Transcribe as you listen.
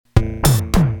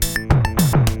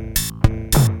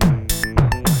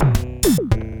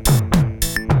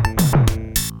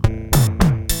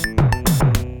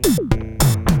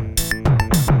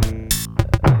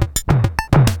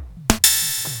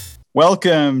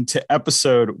Welcome to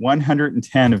episode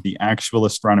 110 of the Actual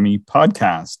Astronomy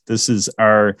Podcast. This is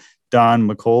our Don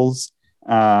Machholz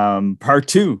part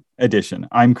 2 edition.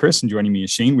 I'm Chris, and joining me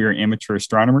is Shane. We are amateur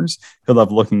astronomers who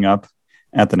love looking up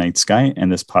at the night sky,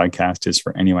 and this podcast is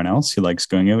for anyone else who likes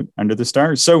going out under the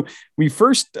stars. So we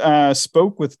first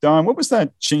spoke with Don. What was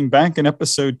that, Shane? Back in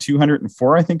episode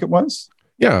 204, I think it was.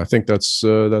 Yeah, I think that's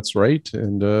right.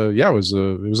 And it was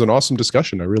an awesome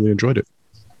discussion. I really enjoyed it.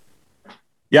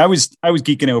 Yeah, I was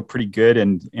geeking out pretty good,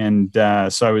 and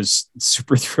so I was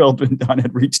super thrilled when Don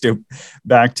had reached out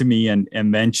back to me and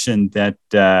mentioned that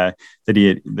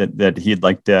he'd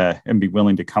like to and be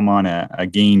willing to come on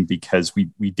again, because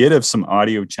we did have some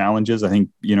audio challenges. I think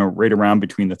right around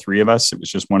between the three of us, it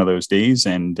was just one of those days,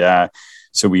 and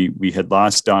so we had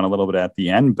lost Don a little bit at the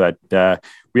end, but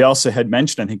we also had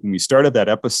mentioned, I think when we started that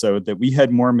episode, that we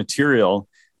had more material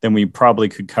than we probably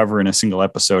could cover in a single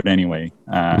episode anyway.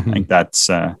 I think that's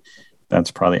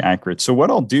probably accurate. So what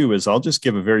I'll do is I'll just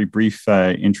give a very brief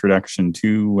introduction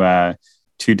to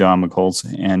Don Machholz,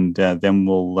 and then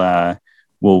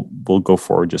we'll go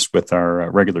forward just with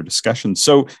our regular discussion.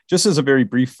 So just as a very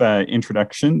brief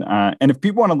introduction, and if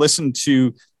people want to listen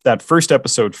to that first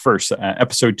episode first,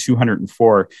 episode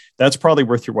 204, that's probably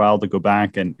worth your while to go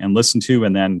back and listen to,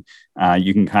 and then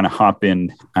you can kind of hop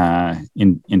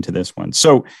into this one.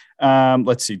 So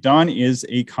let's see. Don is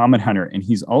a comet hunter, and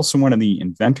he's also one of the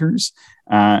inventors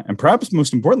and perhaps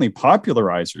most importantly,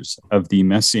 popularizers of the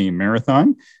Messier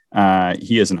Marathon.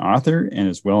 He is an author and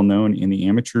is well known in the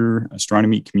amateur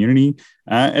astronomy community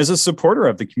as a supporter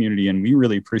of the community. And we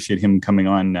really appreciate him coming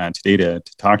on today to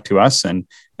talk to us and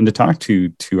to talk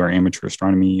to our amateur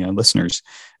astronomy listeners.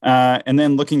 And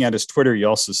then looking at his Twitter, you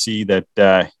also see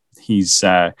that he's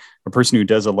a person who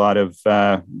does a lot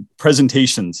of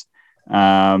presentations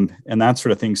and that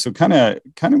sort of thing. So kind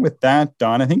of with that,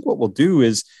 Don, I think what we'll do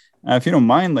is, if you don't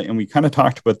mind, and we kind of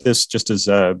talked about this just as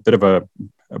a bit of a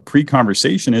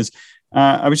pre-conversation, is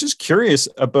I was just curious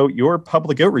about your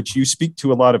public outreach. You speak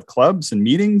to a lot of clubs and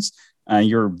meetings.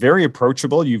 You're very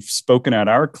approachable. You've spoken at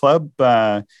our club,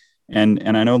 and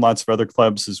I know lots of other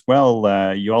clubs as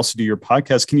well. You also do your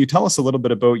podcast. Can you tell us a little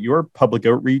bit about your public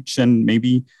outreach, and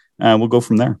maybe we'll go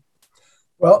from there?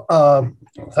 Well,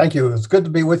 thank you. It's good to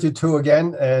be with you two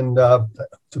again, and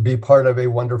to be part of a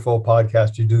wonderful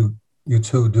podcast. You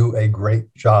two do a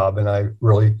great job, and I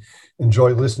really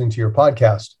enjoy listening to your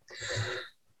podcast.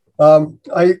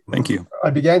 Thank you. I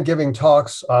began giving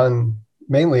talks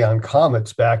mainly on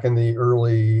comets back in the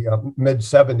early mid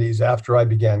 70s after I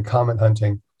began comet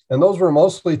hunting. And those were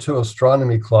mostly to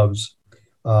astronomy clubs.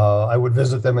 I would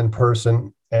visit them in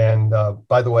person. And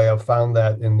by the way, I've found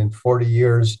that in 40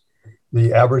 years,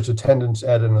 the average attendance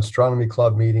at an astronomy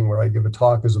club meeting where I give a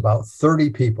talk is about 30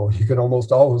 people. You can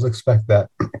almost always expect that.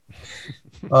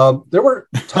 There were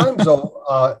times,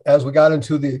 though, as we got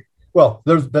into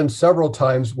there's been several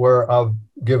times where I've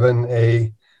given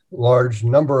a large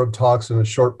number of talks in a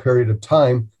short period of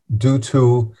time due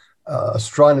to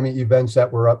astronomy events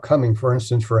that were upcoming. For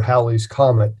instance, for Halley's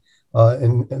Comet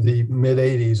in the mid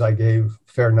 80s, I gave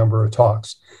a fair number of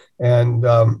talks. And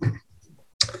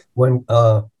when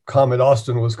Comet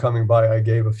Austin was coming by, I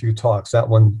gave a few talks.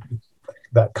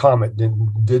 That comet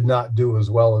did not do as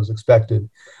well as expected.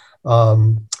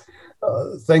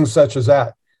 Things such as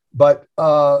that. But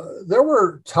there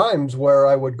were times where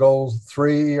I would go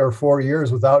 3 or 4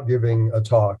 years without giving a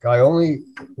talk. I only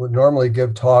would normally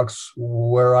give talks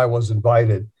where I was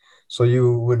invited. So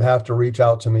you would have to reach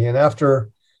out to me. And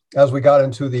as we got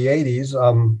into the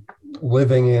 80s,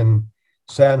 living in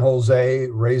San Jose,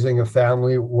 raising a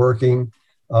family, working,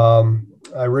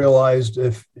 I realized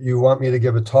if you want me to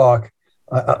give a talk,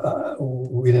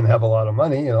 we didn't have a lot of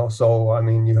money, so I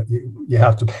mean, you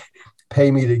have to pay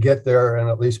me to get there and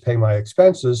at least pay my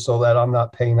expenses so that I'm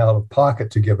not paying out of pocket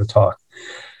to give a talk.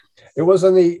 It was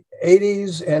in the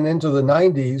 80s and into the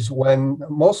 90s when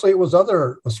mostly it was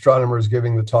other astronomers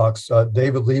giving the talks.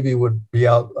 David Levy would be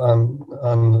out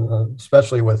on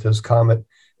especially with his comet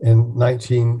in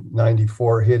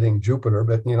 1994 hitting Jupiter,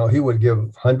 but he would give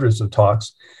hundreds of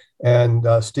talks, and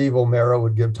Steve O'Mara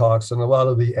would give talks, and a lot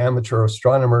of the amateur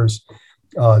astronomers,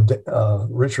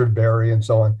 Richard Berry and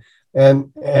so on,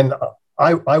 and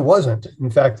I wasn't.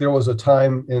 In fact, there was a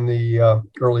time in the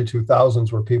early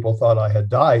 2000s where people thought I had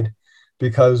died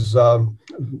because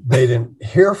they didn't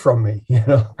hear from me.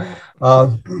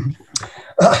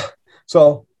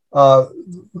 So.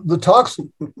 The talks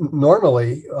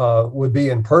normally would be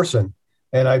in person,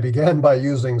 and I began by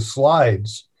using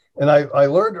slides. And I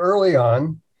learned early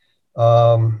on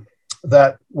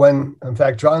that in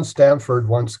fact, John Stamford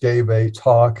once gave a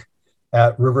talk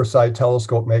at Riverside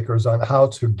Telescope Makers on how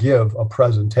to give a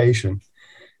presentation.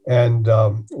 And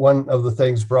one of the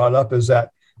things brought up is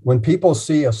that when people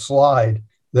see a slide,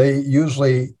 they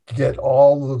usually get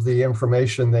all of the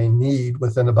information they need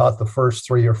within about the first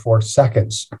 3 or 4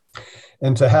 seconds.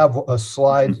 And to have a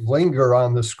slide linger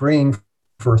on the screen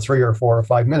for 3 or 4 or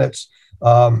 5 minutes,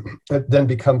 it then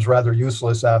becomes rather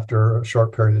useless after a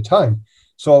short period of time.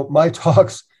 So my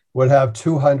talks would have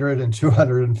 200 and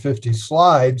 250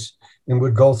 slides and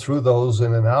would go through those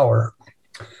in an hour.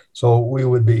 So we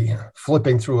would be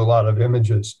flipping through a lot of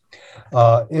images.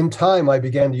 In time, I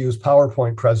began to use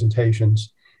PowerPoint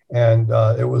presentations, and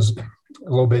it was a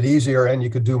little bit easier, and you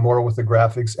could do more with the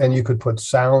graphics, and you could put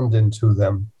sound into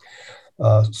them.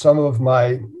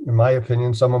 In my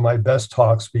opinion, some of my best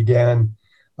talks began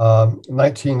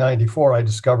 1994. I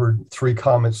discovered 3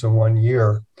 comets in 1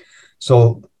 year.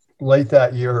 So late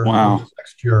that year, wow.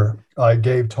 Next year, I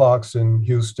gave talks in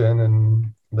Houston,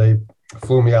 and they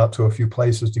flew me out to a few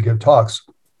places to give talks.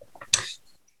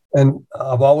 And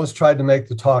I've always tried to make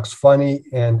the talks funny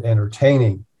and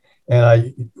entertaining. And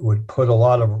I would put a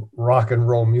lot of rock and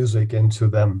roll music into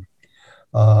them.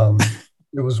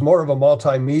 It was more of a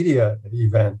multimedia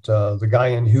event. The guy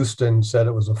in Houston said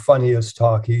it was the funniest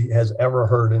talk he has ever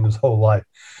heard in his whole life.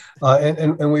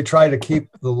 And we try to keep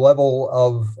the level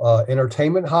of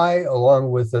entertainment high,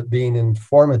 along with it being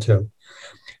informative.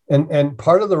 And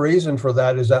part of the reason for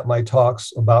that is that my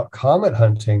talks about comet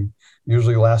hunting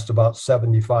usually last about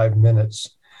 75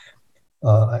 minutes.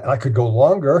 I could go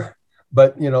longer,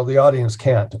 but the audience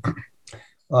can't.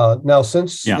 Now,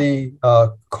 since the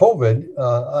COVID,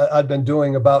 I've been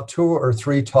doing about 2 or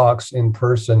 3 talks in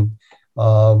person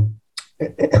in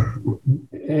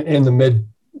the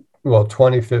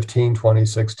 2015,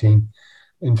 2016.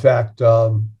 In fact,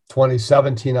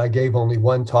 2017, I gave only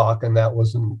 1 talk, and that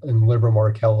was in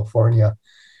Livermore, California.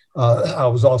 I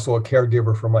was also a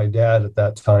caregiver for my dad at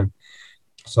that time.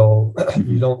 So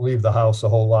you don't leave the house a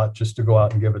whole lot just to go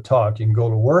out and give a talk. You can go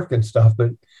to work and stuff,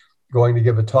 but going to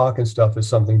give a talk and stuff is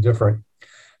something different.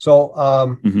 So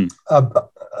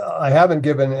I haven't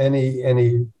given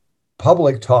any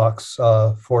public talks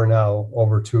for now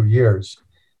over 2 years.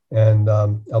 And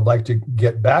I'd like to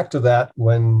get back to that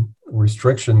when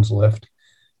restrictions lift.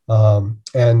 Those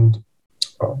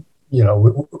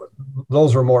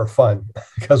are more fun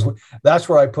because that's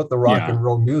where I put the rock and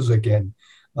roll music in.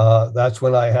 That's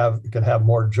when I can have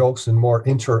more jokes and more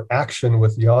interaction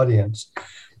with the audience.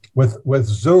 With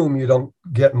Zoom, you don't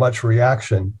get much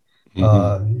reaction.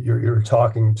 You're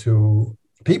talking to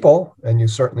people, and you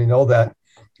certainly know that,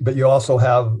 but you also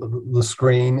have the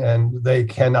screen, and they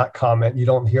cannot comment. You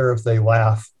don't hear if they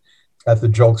laugh at the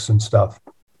jokes and stuff.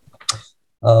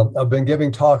 I've been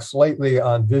giving talks lately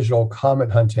on visual comet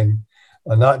hunting,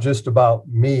 not just about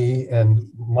me and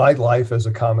my life as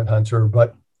a comet hunter,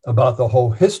 but about the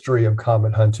whole history of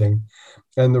comet hunting.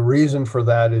 And the reason for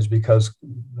that is because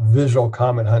visual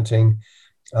comet hunting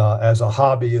as a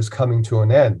hobby is coming to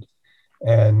an end.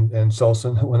 And so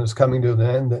when it's coming to an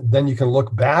end, then you can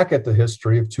look back at the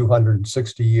history of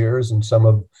 260 years and some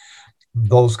of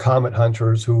those comet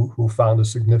hunters who found a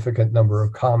significant number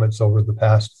of comets over the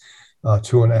past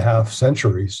 2.5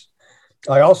 centuries.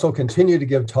 I also continue to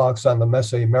give talks on the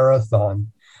Messier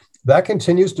Marathon. That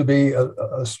continues to be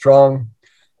a strong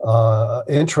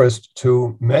interest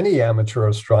to many amateur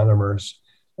astronomers.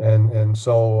 And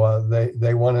so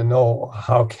they want to know,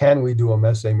 how can we do a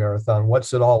Messier Marathon?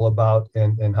 What's it all about?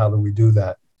 And how do we do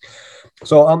that?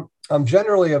 So I'm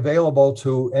generally available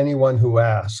to anyone who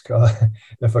asks.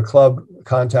 If a club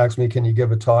contacts me, can you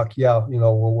give a talk? Yeah,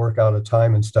 we'll work out a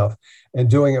time and stuff. And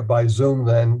doing it by Zoom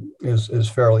then is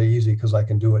fairly easy because I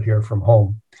can do it here from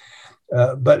home.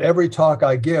 But every talk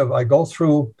I give, I go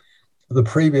through the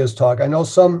previous talk. I know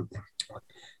some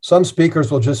speakers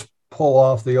will just pull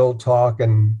off the old talk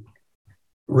and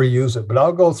reuse it, but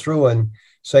I'll go through and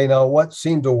say, now, what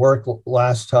seemed to work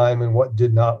last time and what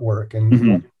did not work,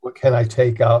 and what can I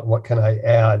take out, what can I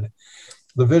add?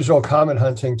 The visual comet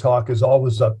hunting talk is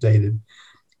always updated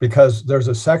because there's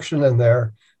a section in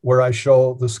there where I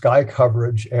show the sky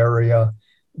coverage area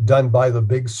done by the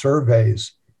big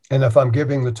surveys. And if I'm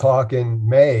giving the talk in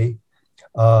May,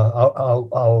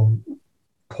 I'll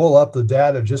pull up the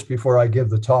data just before I give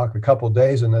the talk a couple of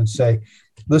days and then say,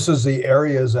 this is the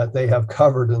areas that they have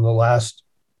covered in the last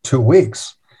 2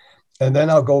 weeks. And then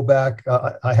I'll go back.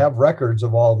 I have records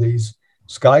of all these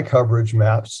sky coverage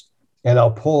maps, and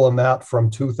I'll pull a map from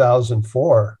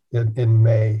 2004 in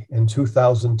May, in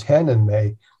 2010 in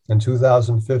May, in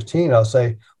 2015. I'll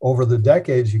say, over the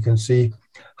decades, you can see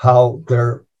how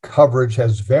their coverage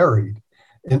has varied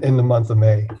in the month of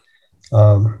May.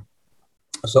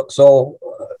 So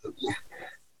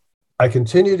I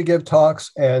continue to give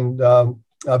talks, and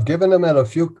I've given them at a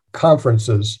few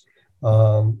conferences.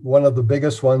 One of the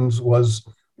biggest ones was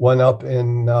one up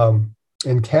in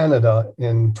Canada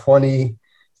in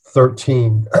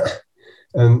 2013.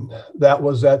 And that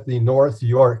was at the North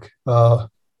York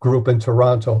group in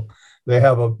Toronto. They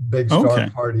have a big star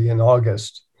party in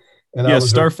August. And I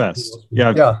was Starfest.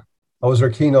 I was their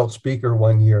keynote speaker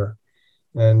one year,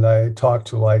 and I talked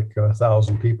to like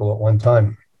 1,000 people at one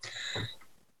time.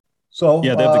 So they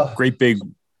have the great big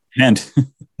tent.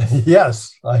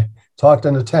 Yes, I talked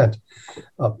in a tent.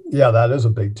 That is a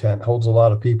big tent. Holds a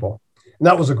lot of people. And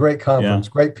that was a great conference.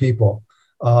 Great people.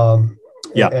 And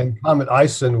Comet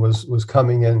Eisen was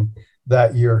coming in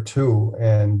that year too,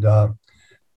 and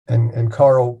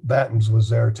Carl Battens was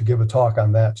there to give a talk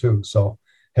on that too. So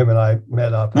him and I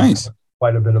met up. Nice. And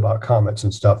quite a bit about comets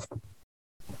and stuff.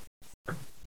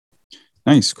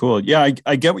 Nice, cool. Yeah,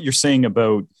 I get what you're saying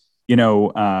about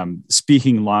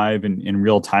speaking live in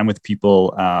real time with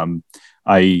people.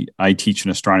 I teach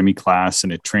an astronomy class,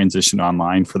 and it transitioned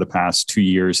online for the past 2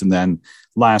 years, and then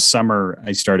last summer,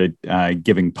 I started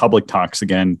giving public talks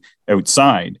again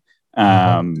outside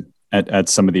at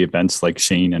some of the events like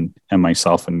Shane and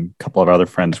myself and a couple of other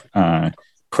friends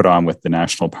put on with the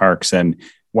national parks. And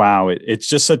wow, it's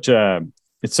just such a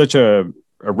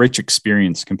rich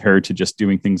experience compared to just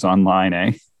doing things online,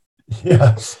 eh?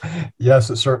 Yes,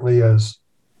 it certainly is.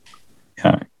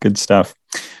 Yeah, good stuff.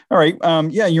 All right.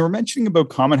 You were mentioning about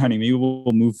comet hunting. Maybe we'll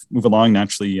move along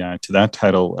naturally to that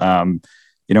title.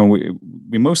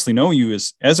 We mostly know you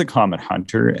as a comet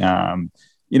hunter, and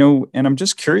I'm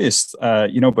just curious,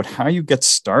 about how you get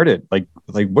started. Like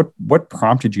what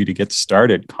prompted you to get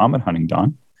started comet hunting,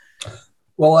 Don?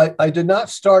 Well, I did not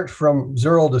start from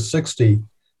 0 to 60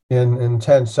 in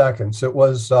 10 seconds. It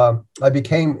was, I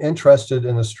became interested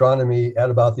in astronomy at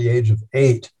about the age of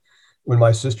 8, when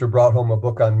my sister brought home a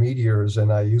book on meteors,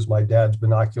 and I used my dad's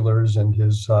binoculars, and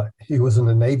he was in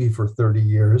the Navy for 30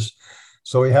 years.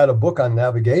 So he had a book on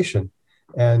navigation,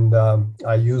 and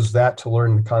I used that to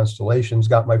learn the constellations,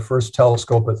 got my first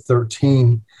telescope at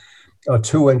 13, a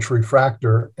 2-inch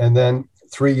refractor, and then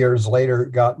 3 years later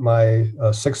got my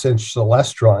 6-inch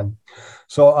Celestron.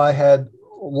 So I had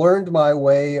learned my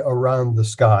way around the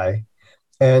sky.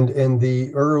 And in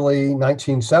the early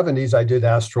 1970s, I did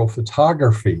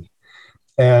astrophotography.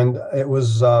 And it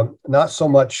was not so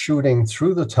much shooting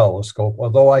through the telescope,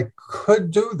 although I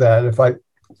could do that if I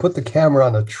put the camera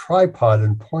on a tripod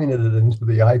and pointed it into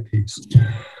the eyepiece.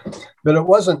 But it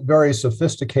wasn't very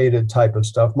sophisticated type of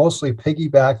stuff, mostly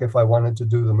piggyback if I wanted to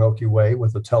do the Milky Way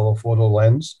with a telephoto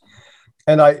lens.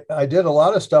 And I did a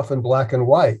lot of stuff in black and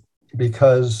white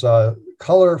because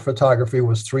color photography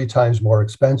was 3 times more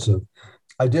expensive.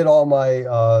 I did all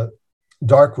my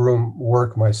darkroom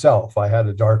work myself. I had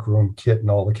a darkroom kit and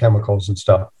all the chemicals and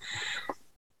stuff.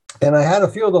 And I had a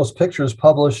few of those pictures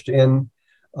published in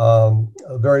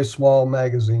a very small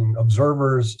magazine.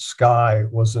 Observer's Sky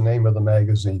was the name of the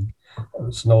magazine.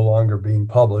 It's no longer being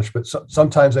published, but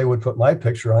sometimes they would put my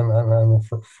picture on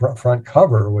the front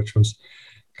cover, which was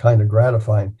kind of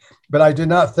gratifying. But I did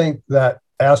not think that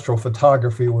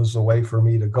astrophotography was the way for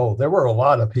me to go. There were a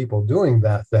lot of people doing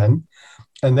that then,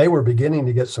 and they were beginning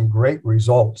to get some great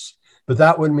results. But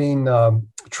that would mean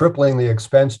tripling the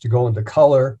expense to go into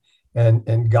color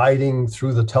and guiding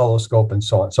through the telescope and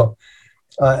so on. So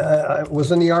I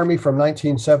was in the Army from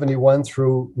 1971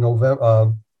 through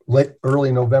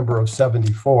early November of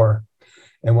 74.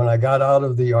 And when I got out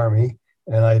of the Army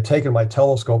and I had taken my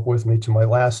telescope with me to my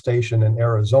last station in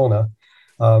Arizona,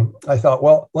 I thought,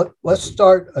 well, let's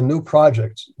start a new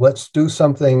project. Let's do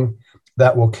something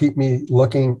that will keep me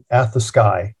looking at the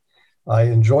sky. I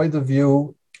enjoy the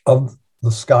view of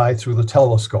the sky through the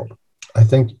telescope. I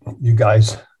think you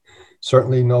guys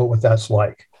certainly know what that's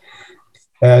like.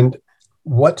 And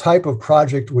what type of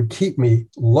project would keep me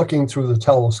looking through the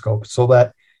telescope so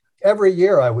that every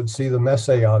year I would see the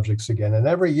Messier objects again, and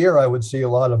every year I would see a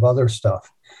lot of other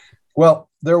stuff. Well,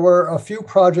 there were a few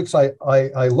projects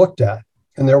I looked at,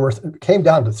 and came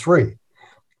down to 3.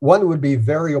 One would be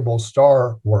variable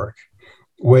star work,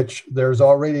 which there's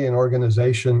already an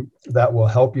organization that will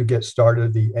help you get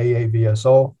started, the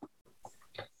AAVSO.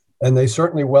 And they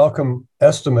certainly welcome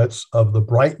estimates of the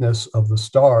brightness of the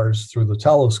stars through the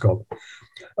telescope.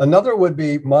 Another would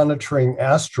be monitoring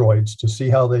asteroids to see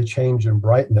how they change in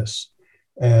brightness.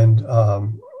 And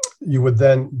you would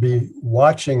then be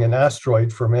watching an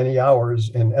asteroid for many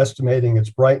hours and estimating its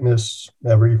brightness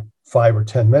every 5 or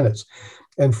 10 minutes.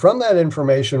 And from that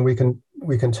information, we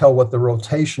can tell what the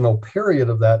rotational period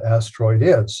of that asteroid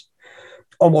is.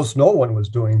 Almost no one was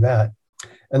doing that.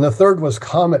 And the third was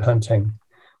comet hunting.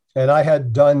 And I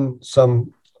had done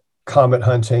some comet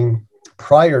hunting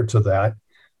prior to that,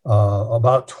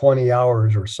 about 20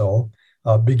 hours or so.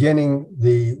 Beginning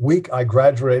the week I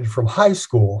graduated from high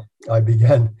school, I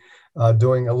began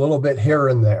doing a little bit here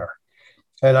and there.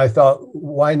 And I thought,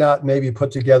 why not maybe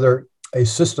put together a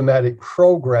systematic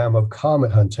program of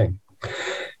comet hunting?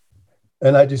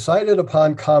 And I decided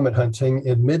upon comet hunting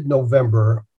in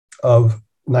mid-November of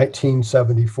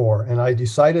 1974. And I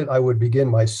decided I would begin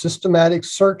my systematic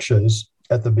searches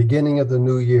at the beginning of the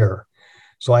new year.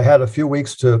 So I had a few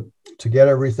weeks to get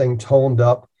everything toned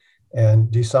up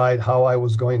and decide how I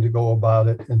was going to go about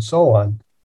it and so on.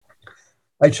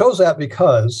 I chose that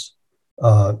because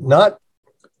not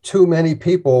too many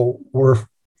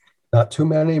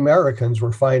Americans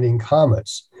were finding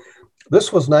comets.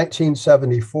 This was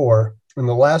 1974. And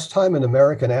the last time an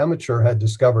American amateur had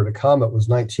discovered a comet was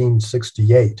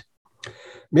 1968.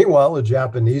 Meanwhile, the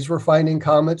Japanese were finding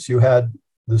comets. You had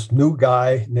this new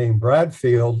guy named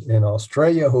Bradfield in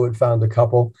Australia who had found a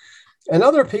couple. And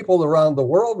other people around the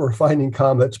world were finding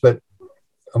comets, but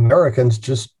Americans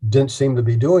just didn't seem to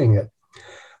be doing it.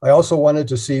 I also wanted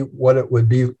to see what it would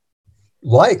be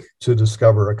like to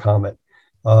discover a comet.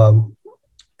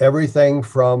 Everything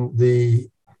from the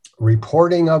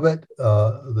reporting of it,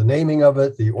 the naming of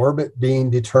it, the orbit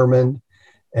being determined,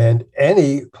 and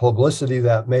any publicity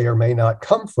that may or may not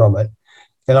come from it.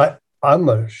 And I'm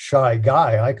a shy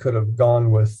guy. I could have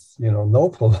gone with, no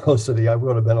publicity. I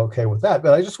would have been okay with that.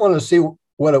 But I just wanted to see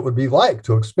what it would be like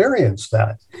to experience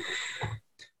that.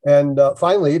 And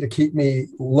finally, to keep me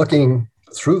looking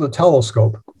through the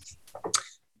telescope.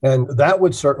 And that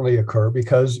would certainly occur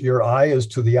because your eye is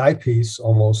to the eyepiece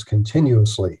almost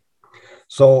continuously.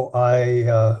 So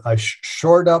I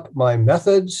shored up my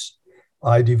methods.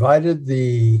 I divided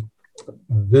the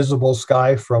visible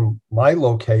sky from my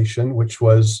location, which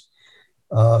was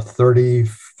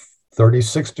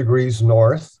 36 degrees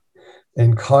north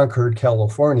in Concord,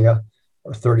 California,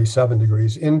 or 37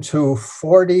 degrees, into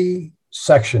 40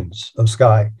 sections of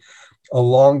sky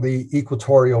along the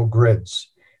equatorial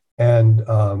grids. And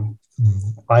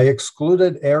I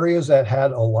excluded areas that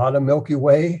had a lot of Milky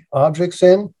Way objects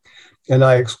in, and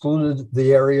I excluded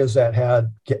the areas that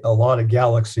had a lot of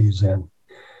galaxies in.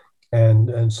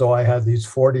 And so I had these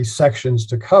 40 sections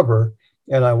to cover,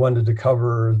 and I wanted to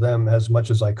cover them as much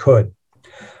as I could.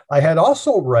 I had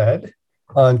also read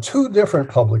on 2 different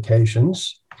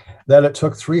publications that it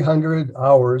took 300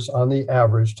 hours on the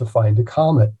average to find a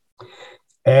comet.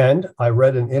 And I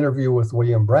read an interview with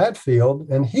William Bradfield,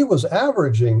 and he was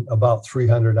averaging about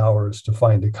 300 hours to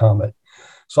find a comet.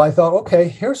 So I thought, okay,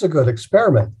 here's a good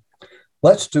experiment.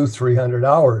 Let's do 300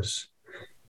 hours.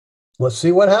 Let's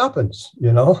see what happens.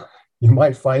 You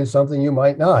might find something, you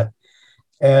might not.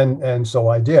 And so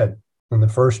I did. In the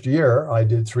first year, I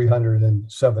did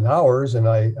 307 hours, and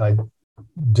I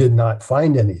did not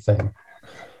find anything.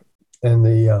 In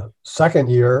the second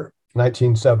year,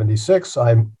 1976,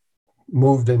 I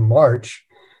moved in March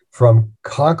from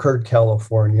Concord,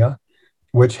 California,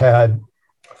 which had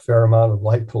a fair amount of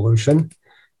light pollution,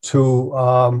 to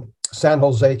San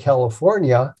Jose,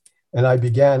 California, and I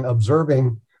began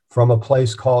observing from a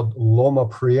place called Loma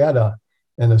Prieta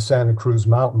in the Santa Cruz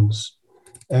Mountains.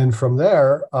 And from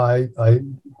there, I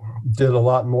did a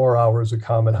lot more hours of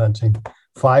comet hunting,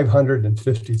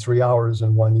 553 hours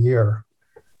in 1 year,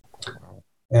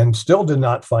 and still did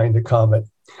not find a comet.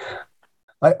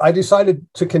 I decided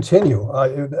to continue.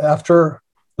 After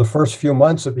the first few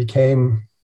months, it became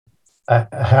a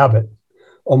habit,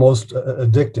 almost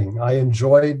addicting. I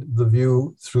enjoyed the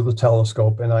view through the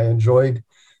telescope, and I enjoyed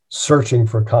searching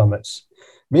for comets.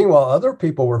 Meanwhile, other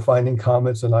people were finding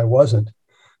comets and I wasn't.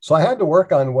 So I had to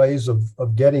work on ways of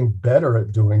getting better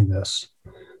at doing this.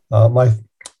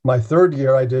 My third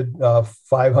year, I did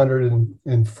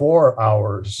 504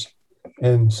 hours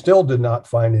and still did not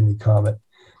find any comet.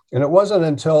 And it wasn't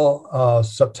until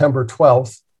September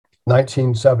 12th,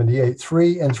 1978,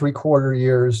 3 3/4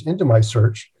 years into my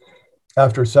search,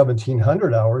 after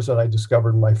 1,700 hours, that I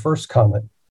discovered my first comet.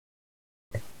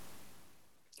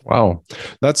 Wow,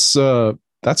 that's some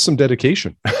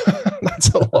dedication.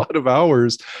 That's a lot of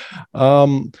hours.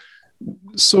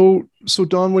 So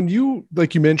Don, when you,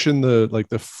 like you mentioned,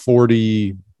 the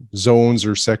 40 zones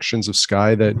or sections of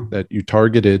sky that you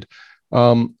targeted,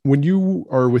 when you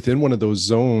are within one of those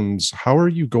zones, how are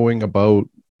you going about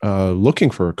looking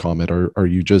for a comet? Are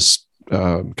you just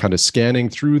kind of scanning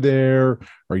through there?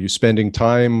 Are you spending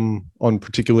time on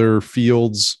particular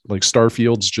fields, like star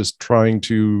fields, just trying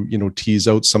to, tease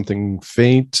out something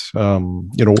faint?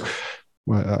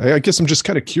 Well, I guess I'm just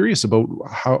kind of curious about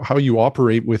how you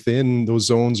operate within those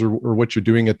zones, or what you're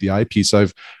doing at the eyepiece.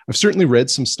 I've certainly read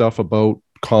some stuff about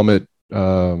Comet,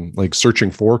 like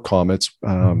searching for comets,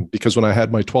 because when I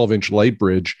had my 12-inch light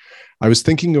bridge, I was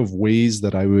thinking of ways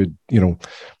that I would,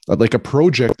 like a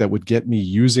project that would get me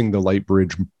using the light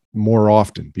bridge more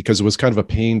often, because it was kind of a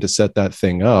pain to set that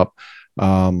thing up.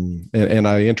 And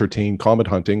I entertained comet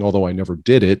hunting, although I never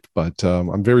did it. But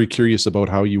I'm very curious about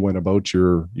how you went about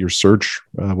your search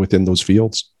within those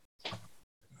fields.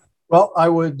 Well, I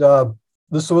would,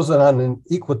 this was on an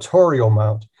equatorial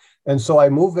mount. And so I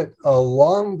move it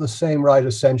along the same right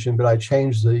ascension, but I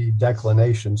changed the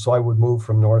declination. So I would move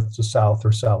from north to south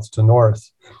or south to north.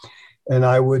 And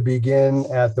I would begin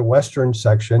at the western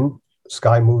section,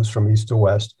 sky moves from east to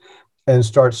west, and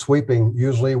start sweeping,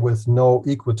 usually with no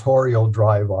equatorial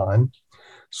drive on.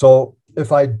 So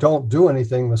if I don't do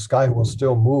anything, the sky will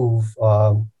still move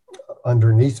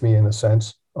underneath me in a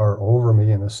sense, or over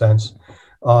me in a sense.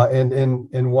 And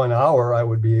in 1 hour, I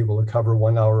would be able to cover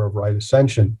 1 hour of right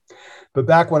ascension. But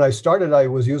back when I started, I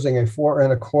was using a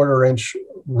 4¼ inch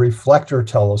reflector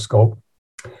telescope.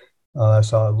 I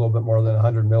saw a little bit more than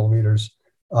 100 millimeters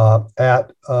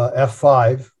at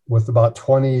f5 with about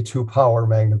 22 power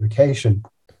magnification.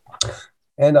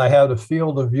 And I had a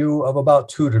field of view of about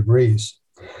 2 degrees.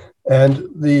 And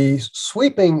the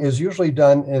sweeping is usually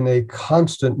done in a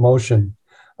constant motion.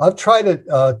 I've tried it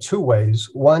 2 ways.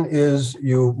 One is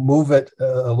you move it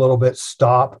a little bit,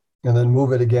 stop, and then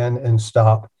move it again and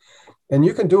stop. And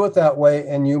you can do it that way,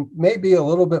 and you may be a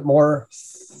little bit more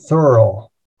thorough.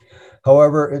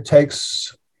 However, it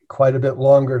takes quite a bit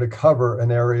longer to cover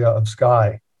an area of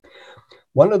sky.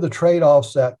 One of the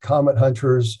trade-offs that comet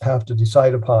hunters have to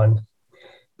decide upon,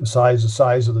 besides the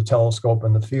size of the telescope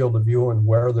and the field of view and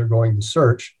where they're going to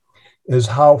search, is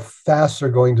how fast they're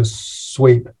going to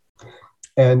sweep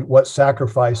and what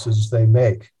sacrifices they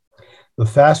make. The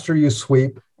faster you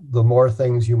sweep, the more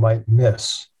things you might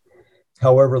miss.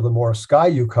 However, the more sky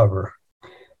you cover.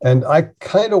 And I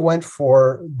kind of went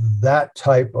for that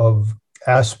type of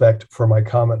aspect for my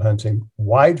comet hunting.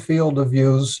 Wide field of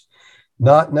views,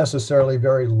 not necessarily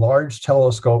very large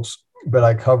telescopes, but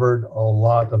I covered a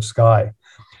lot of sky.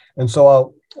 And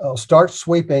so I'll start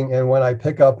sweeping, and when I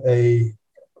pick up a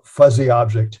fuzzy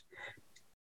object,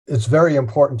 it's very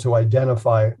important to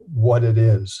identify what it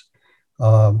is.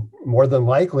 More than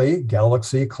likely,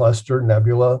 galaxy, cluster,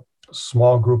 nebula,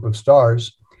 small group of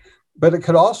stars, but it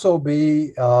could also be,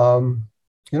 it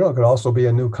could also be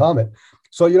a new comet.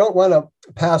 So you don't want to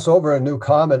pass over a new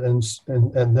comet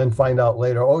and then find out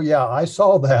later, oh yeah, I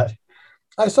saw that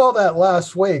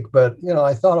last week, but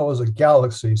I thought it was a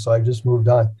galaxy, so I just moved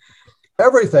on.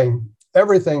 Everything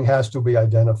has to be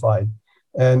identified.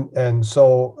 And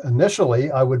so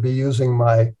initially I would be using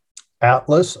my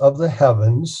Atlas of the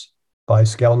Heavens by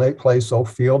Skelnate Plaso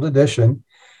Field Edition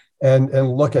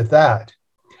and look at that.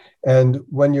 And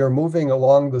when you're moving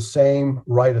along the same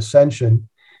right ascension,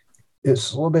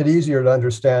 it's a little bit easier to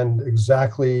understand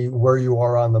exactly where you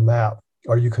are on the map,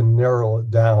 or you can narrow it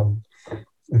down.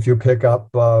 If you pick up,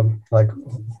 like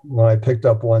when I picked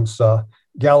up once,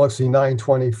 Galaxy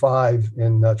 925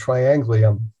 in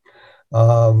Trianglium,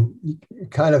 you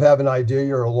kind of have an idea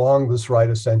you're along this right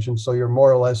ascension, so you're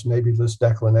more or less maybe this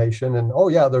declination, and oh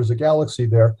yeah, there's a galaxy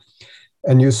there.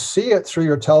 And you see it through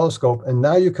your telescope, and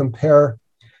now you compare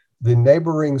the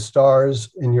neighboring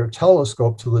stars in your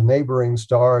telescope to the neighboring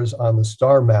stars on the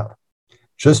star map,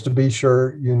 just to be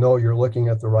sure you're looking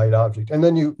at the right object. And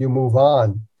then you move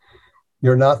on.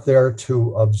 You're not there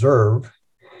to observe.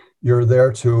 You're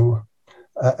there to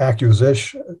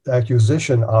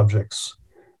acquisition objects.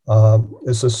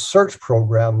 It's a search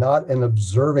program, not an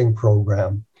observing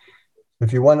program.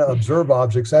 If you want to observe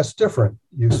objects, that's different.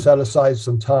 You set aside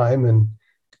some time, and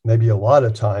maybe a lot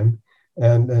of time,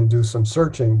 and do some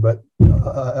searching, but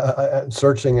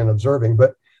searching and observing.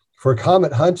 But for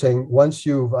comet hunting, once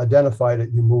you've identified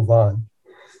it, you move on.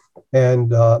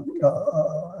 And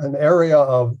an area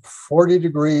of 40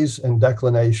 degrees in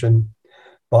declination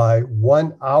by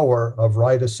 1 hour of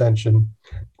right ascension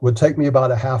would take me about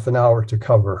a half an hour to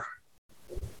cover.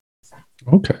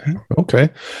 Okay.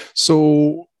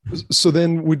 So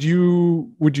then would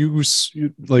you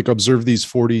like observe these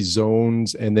 40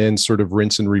 zones and then sort of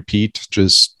rinse and repeat,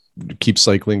 just keep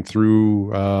cycling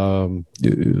through,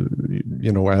 as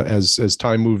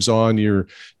time moves on, you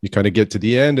kind of get to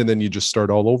the end and then you just start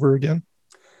all over again?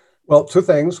 Well, 2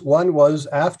 things. One was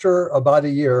after about a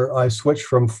year, I switched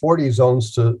from 40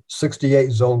 zones to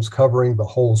 68 zones covering the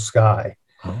whole sky.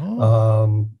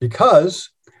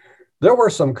 Because there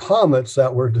were some comets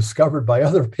that were discovered by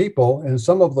other people in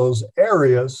some of those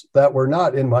areas that were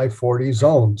not in my 40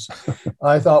 zones.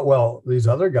 I thought, well, these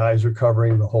other guys are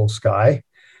covering the whole sky.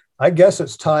 I guess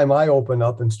it's time I open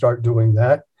up and start doing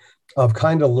that. I've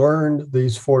kind of learned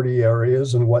these 40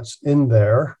 areas and what's in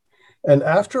there. And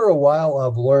after a while,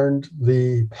 I've learned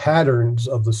the patterns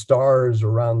of the stars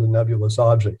around the nebulous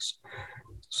objects.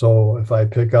 So if I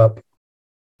pick up,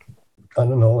 I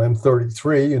don't know,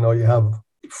 M33, you have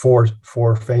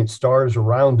four faint stars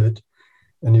around it,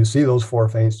 and you see those four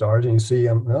faint stars, and you see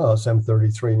it's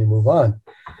M33, and you move on.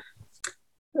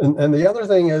 And the other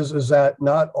thing is that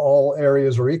not all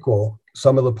areas are equal.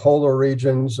 Some of the polar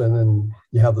regions, and then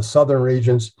you have the southern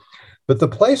regions, but the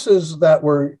places that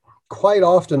were quite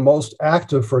often most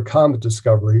active for comet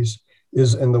discoveries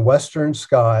is in the western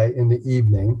sky in the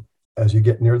evening as you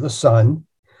get near the sun,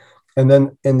 and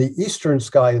then in the eastern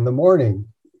sky in the morning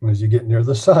as you get near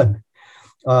the sun.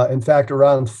 In fact,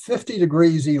 around 50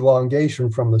 degrees elongation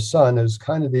from the sun is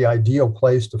kind of the ideal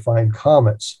place to find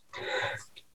comets.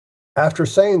 After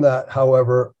saying that,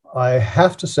 however, I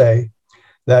have to say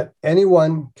that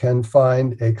anyone can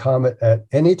find a comet at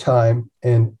any time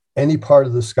in any part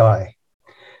of the sky.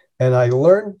 And I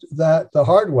learned that the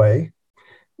hard way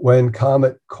when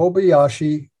comet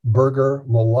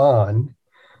Kobayashi-Berger-Milan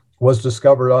was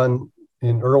discovered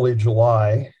in early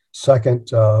July, 2nd,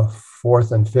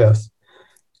 4th, and 5th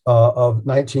of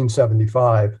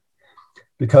 1975,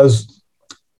 because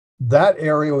that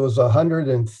area was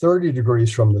 130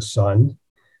 degrees from the sun,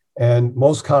 and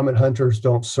most comet hunters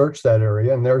don't search that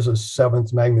area, and there's a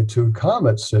 7th magnitude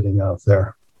comet sitting out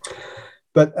there.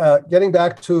 But getting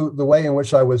back to the way in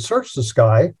which I would search the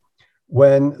sky,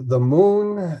 when the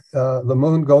moon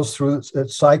goes through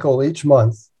its cycle each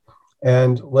month,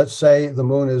 and let's say the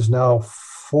moon is now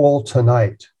full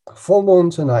moon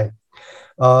tonight,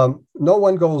 no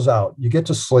one goes out. You get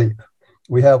to sleep.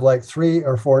 We have like 3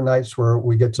 or 4 nights where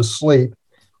we get to sleep,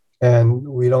 and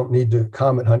we don't need to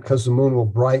comet hunt because the moon will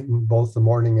brighten both the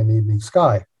morning and evening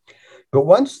sky. But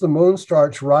once the moon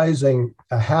starts rising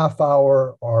a half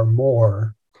hour or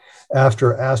more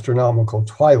after astronomical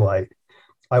twilight,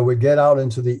 I would get out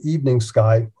into the evening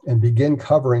sky and begin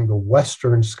covering the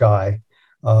western sky,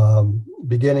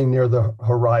 beginning near the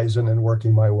horizon and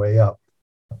working my way up.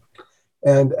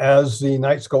 And as the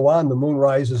nights go on, the moon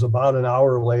rises about an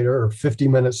hour later or 50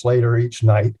 minutes later each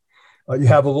night. You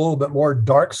have a little bit more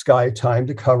dark sky time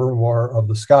to cover more of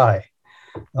the sky.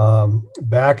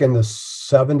 Back in the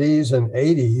 70s and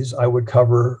 80s, I would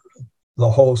cover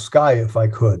the whole sky if I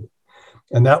could.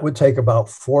 And that would take about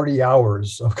 40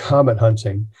 hours of comet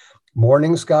hunting.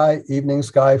 Morning sky, evening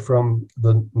sky from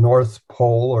the North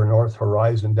Pole or North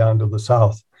Horizon down to the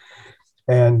south.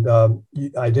 And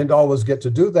I didn't always get to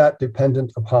do that,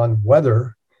 dependent upon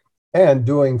weather. And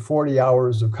doing 40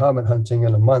 hours of comet hunting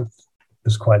in a month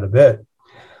is quite a bit.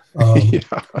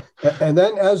 And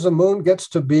then as the moon gets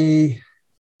to be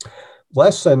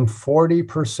less than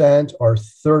 40% or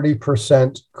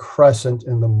 30% crescent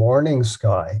in the morning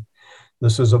sky,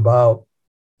 this is about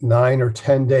 9 or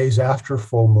 10 days after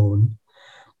full moon,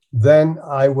 then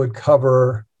I would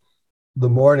cover the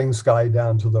morning sky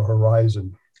down to the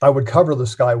horizon. I would cover the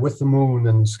sky with the moon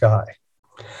in the sky.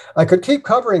 I could keep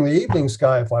covering the evening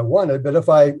sky if I wanted, but if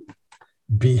I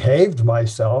behaved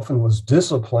myself and was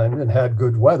disciplined and had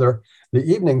good weather, the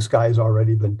evening sky has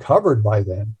already been covered by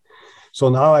then. So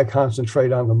now I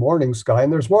concentrate on the morning sky,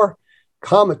 and there's more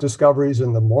comet discoveries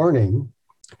in the morning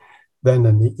than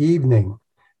in the evening.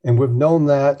 And we've known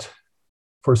that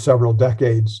for several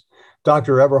decades.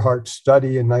 Dr. Everhart's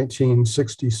study in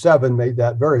 1967 made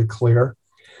that very clear,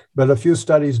 but a few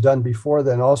studies done before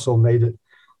then also made it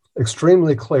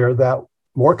extremely clear that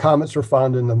more comets are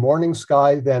found in the morning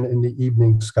sky than in the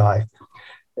evening sky.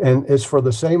 And it's for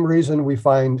the same reason we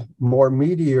find more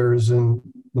meteors in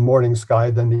the morning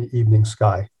sky than the evening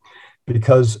sky.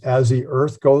 Because as the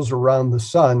Earth goes around the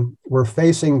sun, we're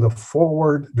facing the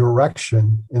forward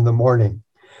direction in the morning.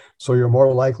 So you're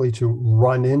more likely to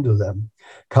run into them.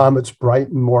 Comets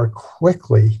brighten more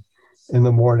quickly in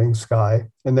the morning sky,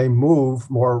 and they move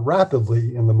more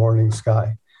rapidly in the morning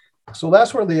sky. So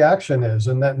that's where the action is.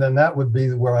 And then that would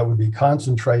be where I would be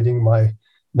concentrating my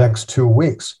next 2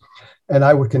 weeks. And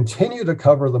I would continue to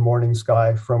cover the morning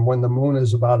sky from when the moon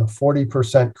is about a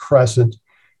 40% crescent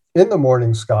in the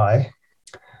morning sky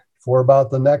for about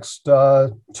the next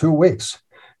 2 weeks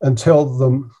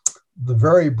until the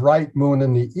very bright moon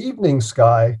in the evening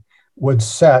sky would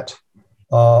set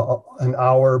an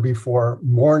hour before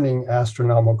morning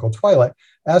astronomical twilight.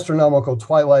 Astronomical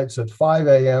twilight's at 5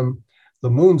 a.m. The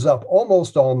moon's up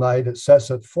almost all night. It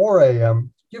sets at 4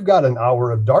 a.m. You've got an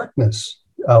hour of darkness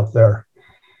out there.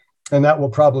 And that will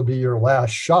probably be your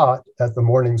last shot at the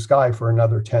morning sky for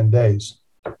another 10 days.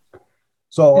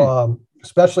 So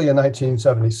especially in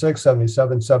 1976,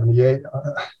 77, 78,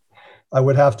 I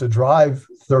would have to drive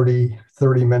 30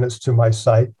 minutes to my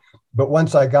site. But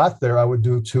once I got there, I would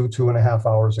do 2.5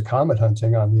 hours of comet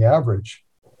hunting on the average.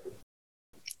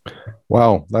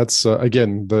 Wow, that's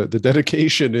again, the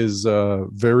dedication is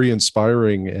very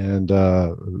inspiring and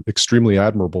extremely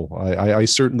admirable. I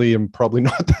certainly am probably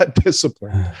not that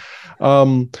disciplined.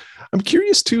 I'm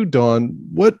curious too, Don,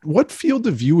 what field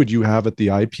of view would you have at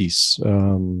the eyepiece?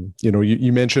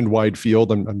 You mentioned wide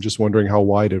field. I'm just wondering how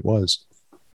wide it was.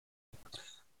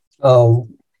 Well,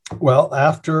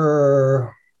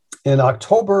 in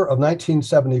October of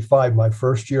 1975, my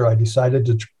first year, I decided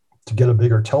to get a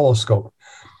bigger telescope.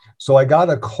 So I got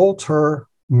a Coulter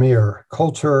mirror.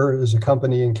 Coulter is a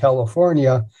company in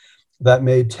California that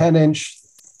made 10-inch,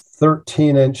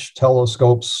 13-inch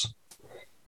telescopes.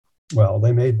 Well,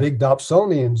 they made big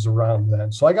Dobsonians around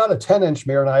then. So I got a 10-inch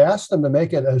mirror, and I asked them to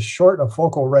make it as short a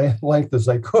focal length as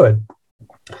they could.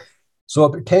 So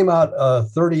it came out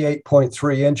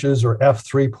 38.3 inches or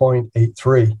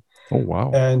f3.83. Oh,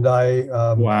 wow. And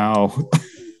I... wow.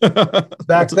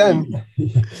 back then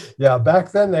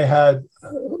they had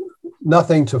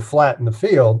nothing to flatten the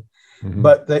field,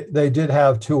 but they did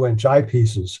have 2-inch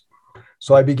eyepieces.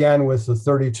 So I began with the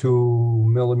 32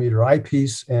 millimeter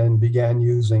eyepiece and began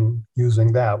using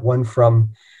that. One from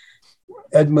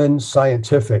Edmunds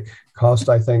Scientific, cost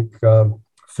I think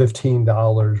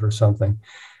 $15 or something,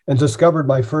 and discovered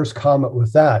my first comet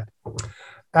with that.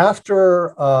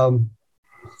 After,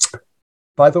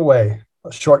 by the way,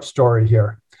 a short story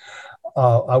here.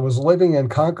 I was living in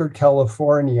Concord,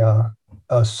 California,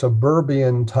 a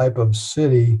suburban type of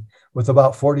city with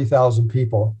about 40,000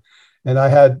 people. And I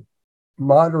had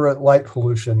moderate light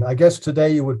pollution. I guess today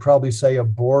you would probably say a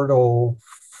Bordeaux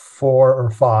 4 or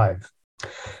 5.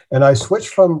 And I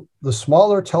switched from the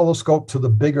smaller telescope to the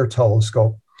bigger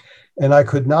telescope, and I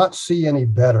could not see any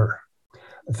better.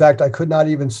 In fact, I could not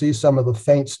even see some of the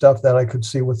faint stuff that I could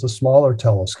see with the smaller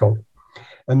telescope.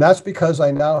 And that's because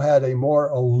I now had a more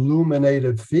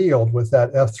illuminated field with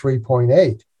that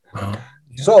f3.8. Oh,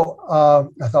 yeah. So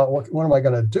I thought, what am I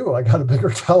going to do? I got a bigger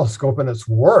telescope and it's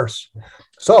worse.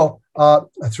 So I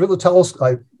threw the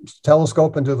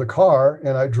telescope into the car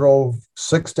and I drove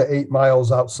 6 to 8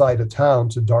 miles outside of town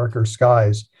to darker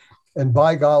skies. And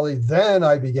by golly, then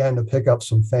I began to pick up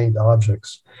some faint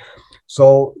objects.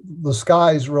 So the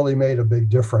skies really made a big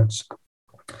difference.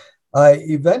 I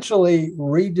eventually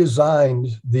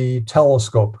redesigned the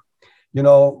telescope. You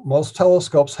know, most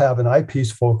telescopes have an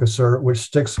eyepiece focuser, which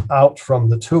sticks out from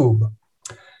the tube.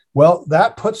 Well,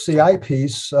 that puts the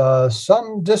eyepiece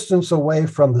some distance away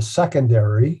from the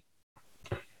secondary.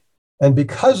 And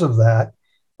because of that,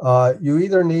 you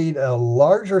either need a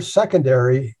larger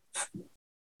secondary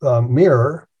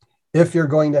mirror if you're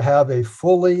going to have a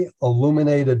fully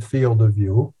illuminated field of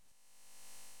view,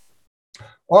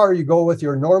 or you go with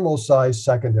your normal size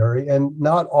secondary and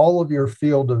not all of your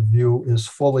field of view is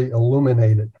fully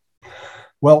illuminated.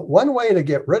 Well, one way to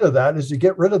get rid of that is to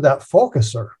get rid of that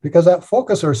focuser, because that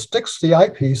focuser sticks the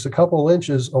eyepiece a couple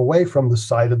inches away from the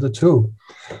side of the tube.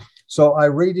 So I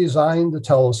redesigned the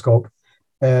telescope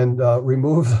and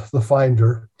removed the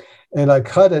finder, and I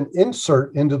cut an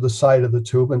insert into the side of the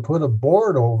tube and put a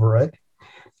board over it,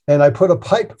 and I put a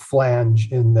pipe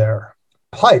flange in there.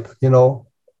 Pipe,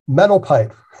 metal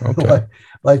pipe, okay.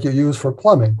 like you use for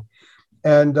plumbing.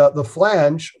 And the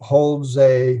flange holds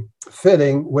a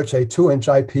fitting which a 2-inch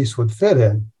eyepiece would fit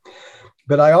in.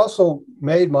 But I also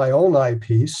made my own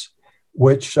eyepiece,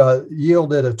 which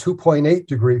yielded a 2.8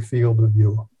 degree field of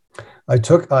view. I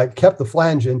kept the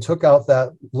flange in, took out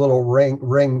that little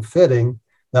ring fitting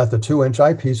that the 2-inch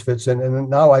eyepiece fits in, and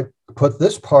now I put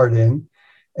this part in,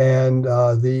 and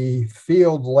the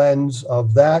field lens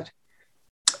of that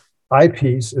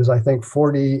eyepiece is, I think,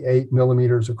 48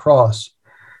 millimeters across,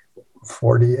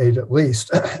 48 at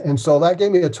least. And so that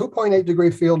gave me a 2.8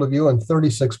 degree field of view and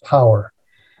 36 power.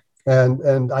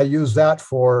 And I use that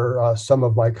for some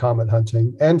of my comet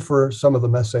hunting and for some of the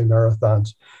Messier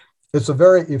marathons. It's a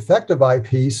very effective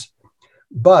eyepiece,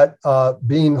 but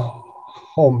being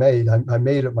homemade, I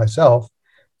made it myself,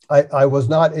 I was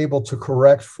not able to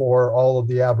correct for all of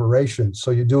the aberrations.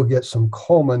 So you do get some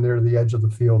coma near the edge of the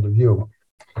field of view.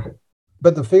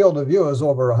 But the field of view is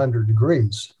over 100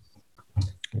 degrees.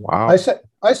 Wow.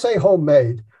 I say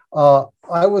homemade.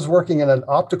 I was working in an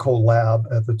optical lab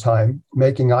at the time,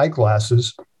 making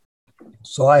eyeglasses.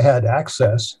 So I had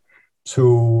access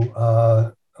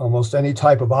to almost any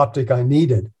type of optic I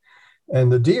needed.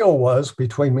 And the deal was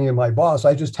between me and my boss,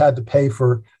 I just had to pay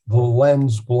for the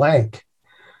lens blank,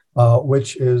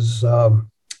 which is a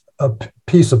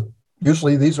piece of,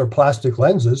 usually these are plastic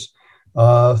lenses,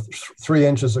 3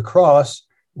 inches across.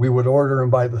 We would order them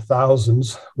by the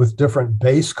thousands with different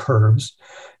base curves.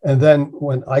 And then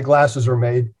when eyeglasses are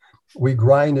made, we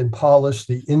grind and polish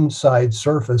the inside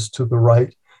surface to the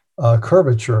right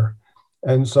curvature.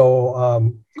 And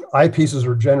so eyepieces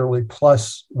are generally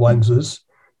plus lenses.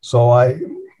 So I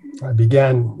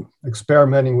began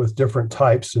experimenting with different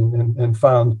types and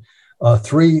found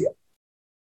 3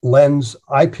 lens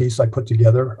eyepiece I put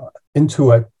together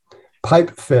into a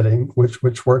pipe fitting,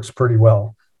 which works pretty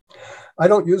well. I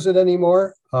don't use it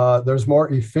anymore. There's more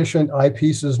efficient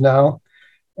eyepieces now.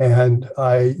 And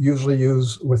I usually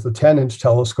use, with the 10-inch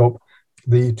telescope,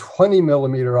 the 20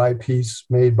 millimeter eyepiece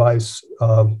made by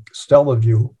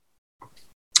Stellaview.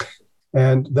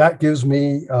 And that gives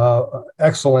me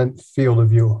excellent field of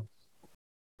view.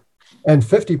 And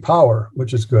 50 power,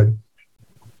 which is good.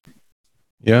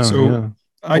 Yeah. So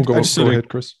yeah. Go ahead,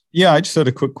 Chris. Yeah, I just had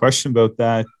a quick question about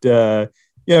that.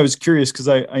 I was curious because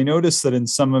I noticed that in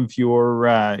some of your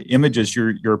images,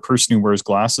 you're a person who wears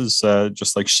glasses,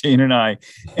 just like Shane and I.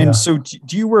 And Yeah. so,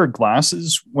 do you wear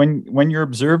glasses when you're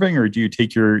observing, or do you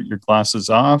take your glasses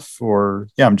off? Or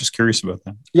I'm just curious about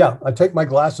that. Yeah, I take my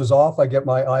glasses off. I get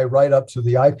my eye right up to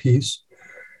the eyepiece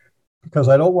because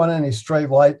I don't want any stray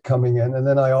light coming in. And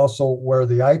then I also wear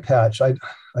the eye patch. I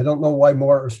don't know why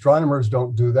more astronomers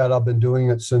don't do that. I've been doing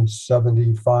it since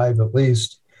 75 at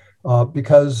least.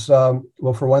 Because,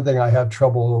 well, for one thing, I have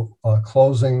trouble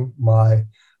closing my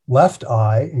left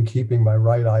eye and keeping my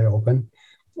right eye open.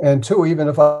 And 2, even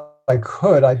if I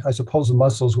could, I suppose the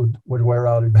muscles would wear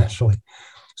out eventually.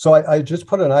 So I just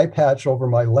put an eye patch over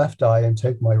my left eye and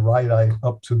take my right eye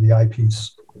up to the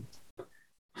eyepiece.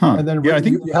 Huh. And then I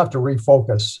think you have to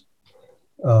refocus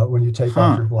when you take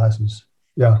off your glasses.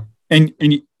 Yeah. And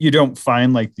you don't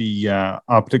find like the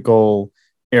optical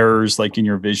errors like in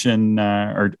your vision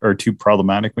are too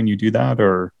problematic when you do that,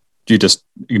 or do you just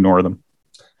ignore them?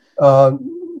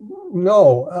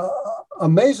 No.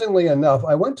 Amazingly enough,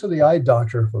 I went to the eye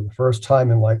doctor for the first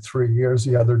time in like 3 years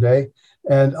the other day,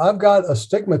 and I've got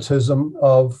astigmatism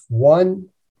of 1,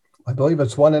 I believe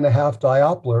it's 1.5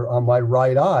 diopter on my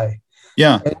right eye.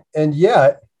 Yeah. And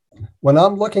yet, when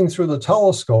I'm looking through the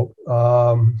telescope,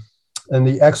 and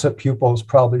the exit pupil is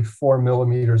probably 4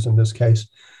 millimeters in this case,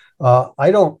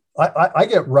 I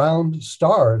get round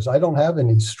stars. I don't have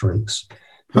any streaks.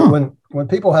 But when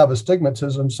people have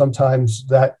astigmatism, sometimes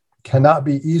that cannot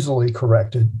be easily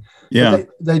corrected. Yeah.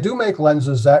 They do make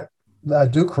lenses that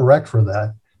do correct for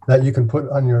that you can put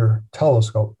on your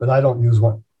telescope, but I don't use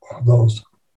one of those.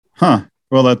 Huh.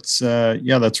 Well, that's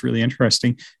really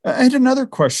interesting. I had another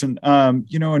question, and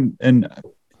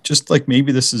just like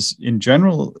maybe this is in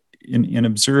general in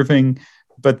observing,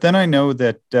 but then I know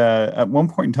that at one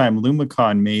point in time,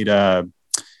 Lumicon made a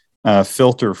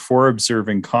filter for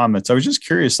observing comets. I was just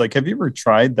curious, like, have you ever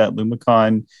tried that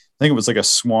Lumicon? I think it was like a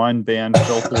swan band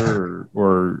filter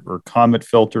or comet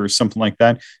filter or something like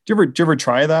that. Do you ever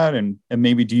try that? And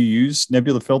maybe do you use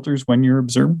nebula filters when you're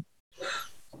observing?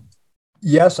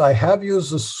 Yes, I have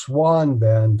used the swan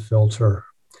band filter,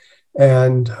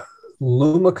 and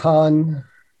Lumicon.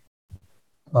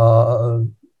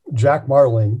 Jack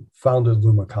Marling founded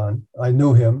Lumicon. I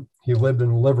knew him. He lived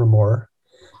in Livermore.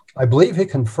 I believe he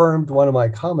confirmed one of my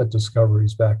comet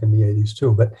discoveries back in the 80s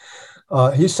too. But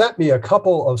he sent me a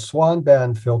couple of swan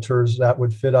band filters that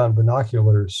would fit on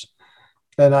binoculars.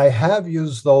 And I have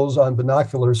used those on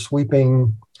binoculars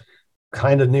sweeping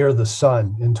kind of near the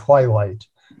sun in twilight.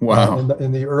 Wow.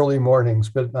 In the early mornings,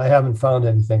 but I haven't found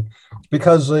anything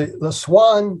because the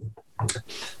swan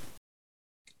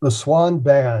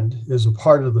band is a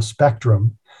part of the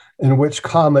spectrum in which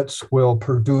comets will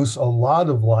produce a lot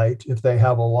of light if they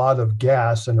have a lot of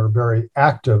gas and are very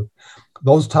active.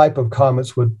 Those type of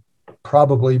comets would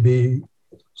probably be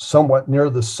somewhat near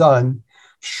the sun,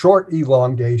 short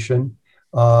elongation,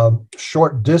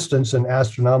 short distance in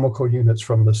astronomical units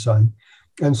from the sun.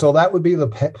 And so that would be the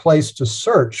place to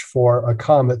search for a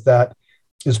comet that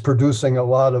is producing a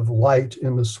lot of light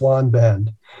in the swan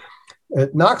band.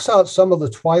 It knocks out some of the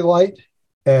twilight,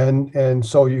 and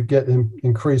so you get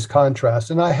increased contrast.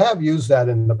 And I have used that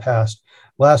in the past.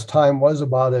 Last time was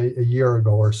about a year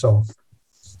ago or so.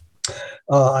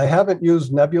 I haven't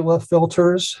used nebula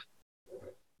filters.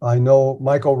 I know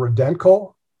Michael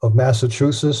Rudenko of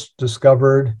Massachusetts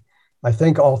discovered, I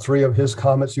think, all 3 of his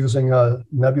comets using a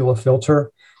nebula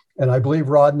filter. And I believe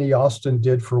Rodney Austin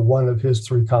did for one of his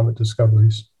 3 comet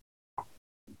discoveries.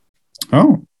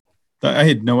 Oh, I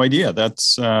had no idea.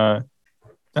 That's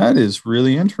That is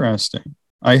really interesting.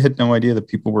 I had no idea that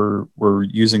people were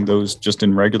using those just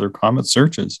in regular Comet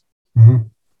searches. Mm-hmm.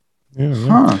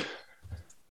 Yeah,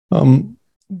 Huh.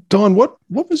 Don, what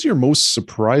was your most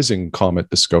surprising comet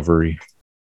discovery?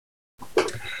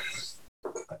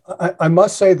 I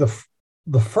must say the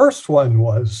first one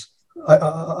was,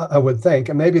 I would think,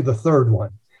 and maybe the third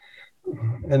one.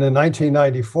 And in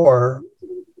 1994,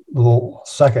 the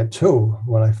second two,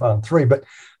 when I found three. But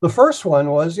the first one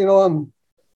was,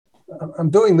 I'm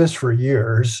doing this for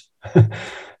years,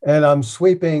 and I'm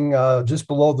sweeping just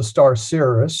below the star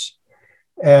Sirius,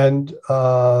 and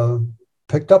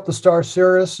picked up the star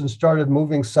Sirius and started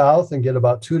moving south and get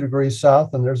about 2 degrees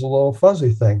south, and there's a little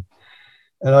fuzzy thing.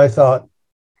 And I thought,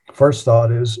 first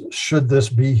thought is, should this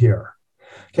be here?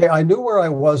 Okay, I knew where I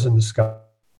was in the sky.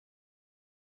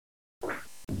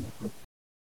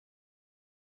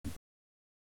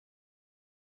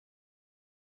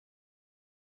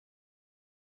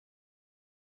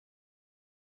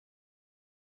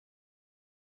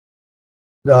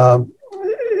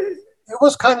 It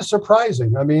was kind of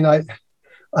surprising. I mean,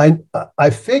 I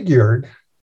figured,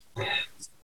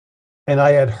 and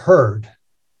I had heard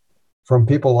from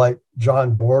people like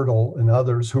John Bortle and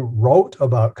others who wrote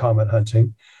about comet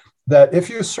hunting, that if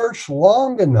you search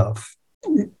long enough,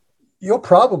 you'll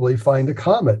probably find a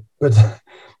comet. But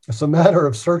it's a matter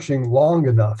of searching long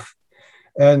enough.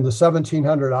 And the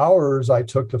 1,700 hours I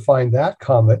took to find that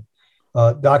comet,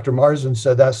 Dr. Marsden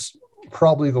said that's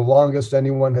probably the longest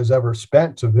anyone has ever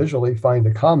spent to visually find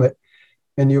a comet.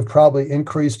 And you've probably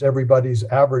increased everybody's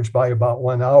average by about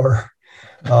 1 hour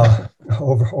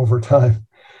over time.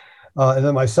 And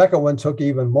then my second one took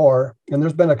even more. And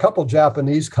there's been a couple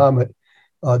Japanese comet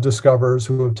discoverers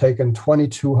who have taken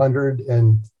 2,200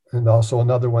 and also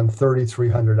another one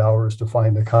 3,300 hours to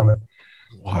find a comet.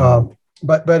 Wow.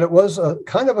 But it was a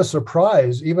kind of a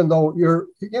surprise, even though you're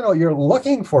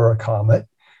looking for a comet,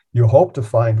 you hope to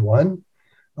find one,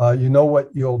 you know what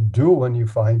you'll do when you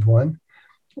find one,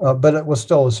 but it was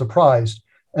still a surprise.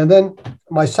 And then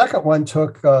my second one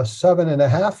took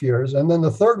 7.5 years, and then the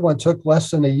third one took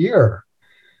less than a year.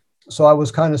 So I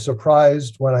was kind of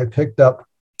surprised when I picked up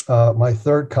my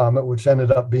third comet, which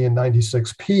ended up being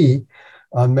 96P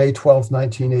on May 12th,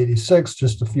 1986,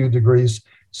 just a few degrees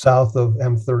south of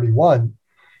M31.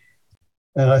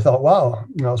 And I thought, wow,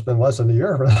 it's been less than a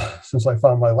year since I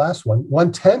found my last one.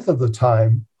 1/10 of the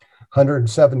time,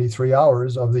 173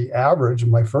 hours of the average of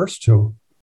my first two.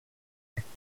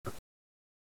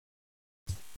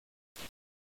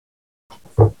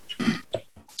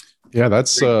 Yeah,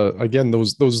 that's again,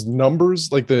 those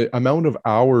numbers, like the amount of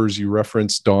hours you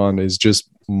referenced, Don, is just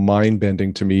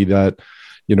mind-bending to me. That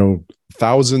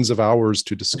thousands of hours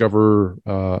to discover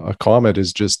a comet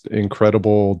is just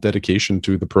incredible dedication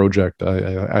to the project.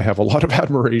 I have a lot of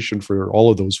admiration for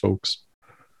all of those folks.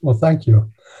 Well, thank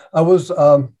you. I was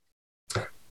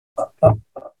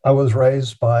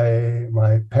raised by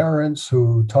my parents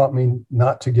who taught me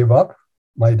not to give up.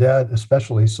 My dad,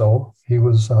 especially so. He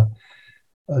was a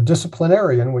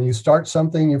disciplinarian. When you start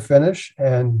something, you finish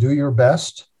and do your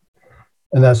best,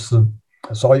 and that's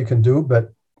all you can do.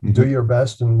 But do your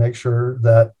best and make sure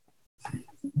that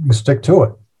you stick to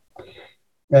it.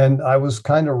 And I was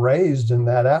kind of raised in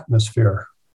that atmosphere.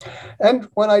 And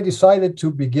when I decided to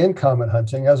begin comet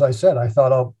hunting, as I said, I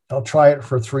thought I'll try it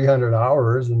for 300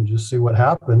 hours and just see what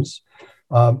happens.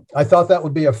 I thought that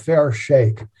would be a fair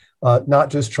shake,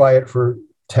 not just try it for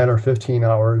 10 or 15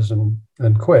 hours and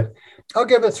quit. I'll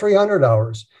give it 300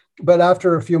 hours. But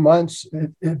after a few months,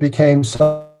 it became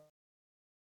something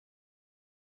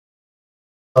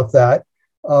of that.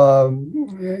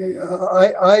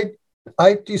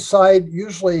 I decide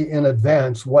usually in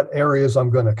advance what areas I'm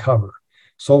going to cover.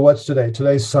 So what's today?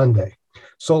 Today's Sunday.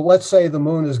 So let's say the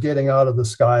moon is getting out of the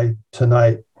sky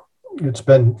tonight. It's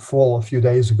been full a few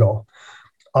days ago.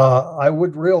 I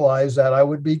would realize that I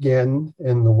would begin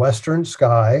in the western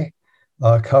sky,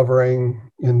 covering,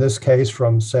 in this case,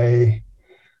 from say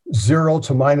 0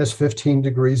 to minus 15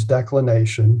 degrees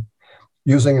declination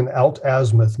using an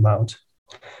alt-azimuth mount.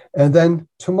 And then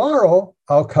tomorrow,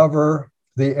 I'll cover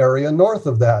the area north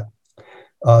of that,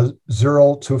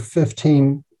 0 to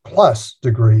 15 plus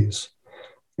degrees.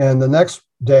 And the next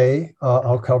day,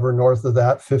 I'll cover north of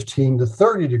that, 15 to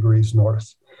 30 degrees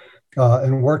north,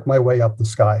 and work my way up the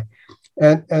sky.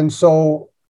 And so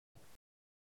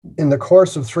in the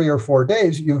course of 3 or 4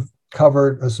 days, you've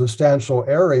covered a substantial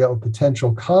area of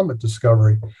potential comet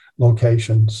discovery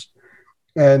locations.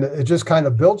 And it just kind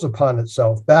of builds upon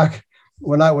itself. Back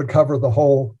when I would cover the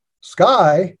whole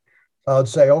sky, I'd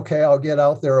say, okay, I'll get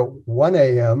out there at 1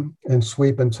 a.m. and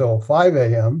sweep until 5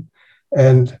 a.m.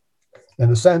 And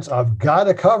in a sense, I've got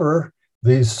to cover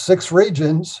these 6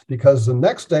 regions because the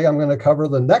next day I'm going to cover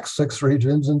the next 6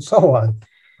 regions and so on.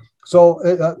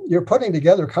 So you're putting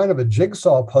together kind of a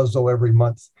jigsaw puzzle every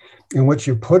month in which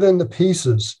you put in the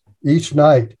pieces each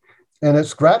night. And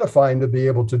it's gratifying to be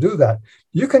able to do that.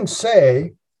 You can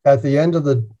say at the end of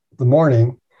the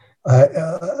morning,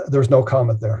 there's no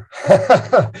comet there.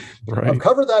 Right. I've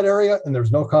covered that area and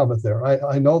there's no comet there.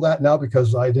 I know that now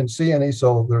because I didn't see any,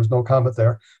 so there's no comet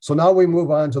there. So now we move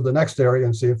on to the next area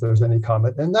and see if there's any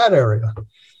comet in that area.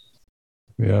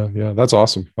 Yeah, that's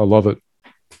awesome. I love it.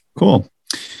 Cool.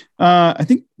 I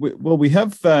think, we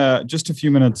have just a few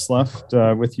minutes left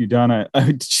with you, Don.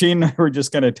 Shane and I were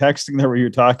just kind of texting there where you were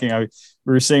talking.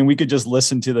 We were saying we could just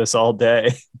listen to this all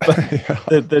day,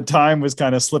 but the time was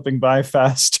kind of slipping by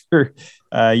faster.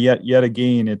 Yet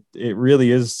again, it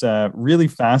really is really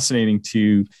fascinating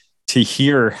to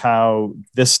hear how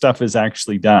this stuff is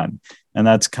actually done. And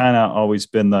that's kind of always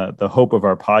been the hope of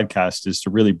our podcast, is to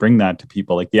really bring that to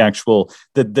people, like the actual,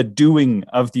 the doing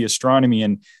of the astronomy,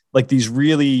 and like these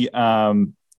really,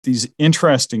 these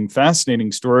interesting,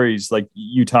 fascinating stories, like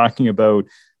you talking about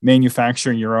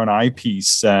manufacturing your own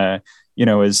eyepiece, as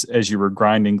you were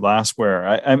grinding glassware.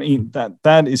 I mean,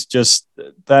 that is just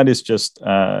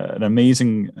an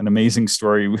amazing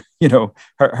story,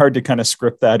 hard to kind of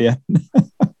script that in.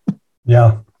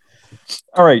 Yeah.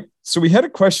 All right. So we had a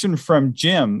question from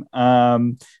Jim.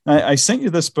 I sent you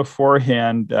this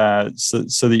beforehand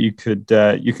so that you could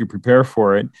prepare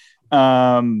for it.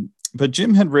 But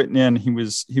Jim had written in. He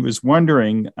was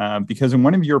wondering because in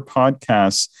one of your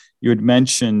podcasts you had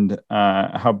mentioned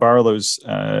how Barlows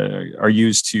are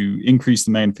used to increase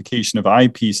the magnification of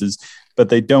eyepieces, but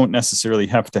they don't necessarily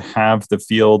have to have the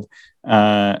field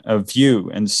of view.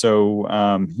 And so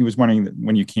he was wondering that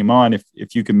when you came on,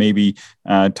 if you could maybe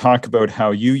talk about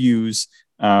how you use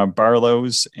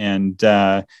Barlows, and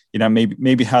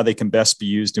maybe how they can best be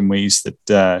used in ways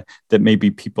that maybe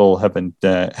people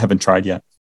haven't tried yet.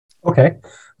 Okay,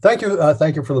 thank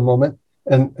you for the moment,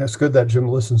 and it's good that Jim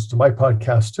listens to my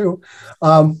podcast too.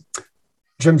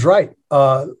 Jim's right.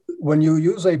 When you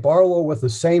use a Barlow with the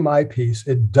same eyepiece,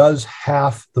 it does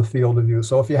half the field of view.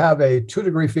 So if you have a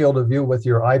 2-degree field of view with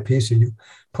your eyepiece, and you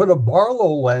put a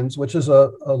Barlow lens, which is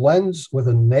a lens with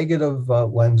a negative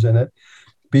lens in it,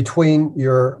 between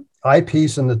your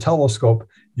eyepiece and the telescope,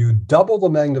 you double the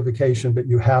magnification, but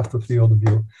you half the field of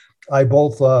view. I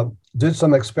both did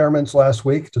some experiments last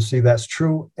week to see that's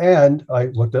true, and I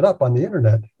looked it up on the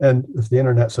internet. And if the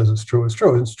internet says it's true, it's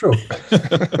true. It's true.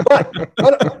 But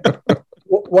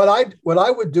what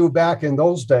I would do back in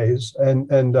those days, and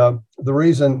the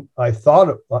reason I thought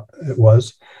it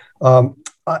was,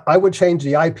 I would change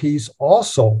the eyepiece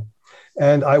also.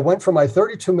 And I went from my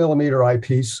 32 millimeter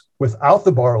eyepiece without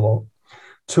the Barlow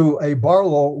to a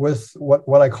Barlow with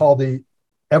what I call the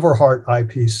Everhart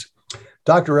eyepiece.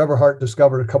 Dr. Everhart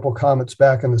discovered a couple comets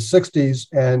back in the 60s,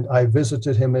 and I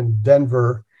visited him in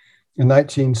Denver in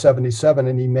 1977,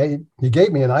 and he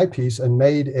gave me an eyepiece and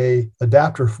made a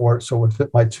adapter for it so it would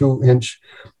fit my 2-inch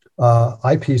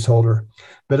eyepiece holder.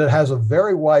 But it has a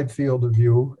very wide field of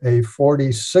view, a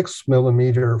 46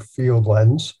 millimeter field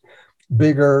lens,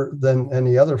 bigger than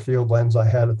any other field lens I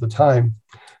had at the time.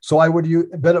 So I would use,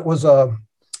 but it was a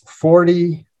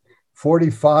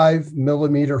 45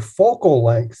 millimeter focal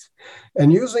length.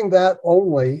 And using that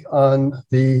only on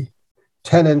the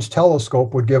 10-inch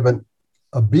telescope would give a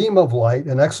beam of light,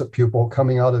 an exit pupil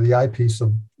coming out of the eyepiece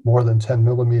of more than 10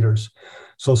 millimeters.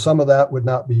 So some of that would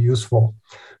not be useful.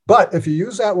 But if you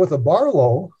use that with a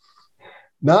Barlow,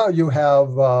 now you have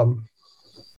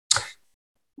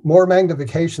more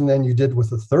magnification than you did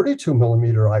with a 32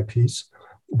 millimeter eyepiece,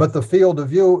 but the field of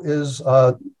view is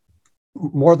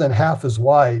more than half as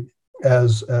wide than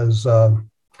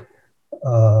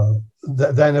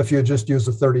if you just use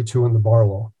the 32 in the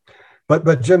Barlow.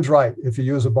 But Jim's right. If you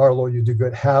use a Barlow, you do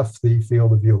get half the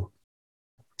field of view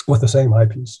with the same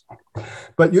eyepiece.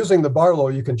 But using the Barlow,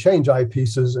 you can change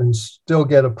eyepieces and still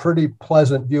get a pretty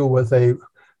pleasant view with a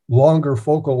longer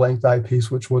focal length eyepiece,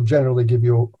 which will generally give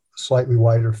you a slightly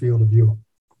wider field of view.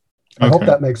 I hope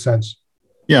that makes sense.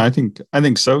 Yeah, I think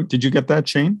so. Did you get that,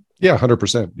 Shane? Yeah,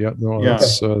 100%. Yeah, no, yeah.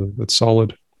 That's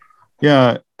solid.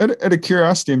 Yeah. Out of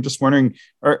curiosity, I'm just wondering,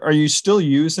 are you still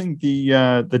using the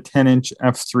 10-inch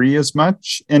f3 as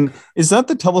much? And is that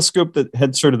the telescope that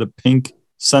had sort of the pink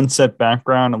sunset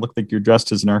background and looked like you're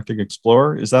dressed as an Arctic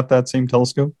explorer? Is that same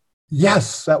telescope?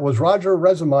 Yes, that was Roger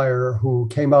Resemeyer who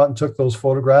came out and took those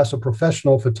photographs, a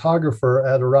professional photographer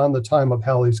at around the time of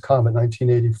Halley's Comet,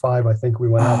 1985, I think we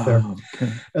went out there.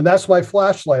 Okay. And that's my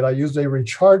flashlight. I used a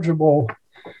rechargeable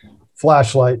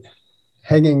flashlight.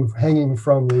 hanging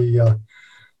from the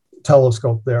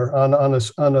telescope there on a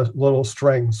little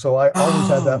string. So I always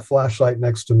had that flashlight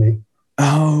next to me.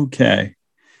 Okay.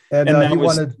 And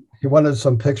he wanted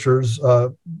some pictures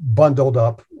bundled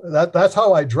up. That's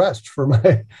how I dressed for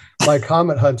my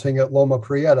comet hunting at Loma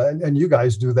Prieta, and you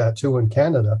guys do that too in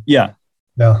Canada. Yeah.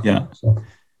 So.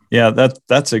 Yeah,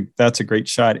 that's a great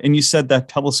shot. And you said that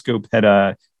telescope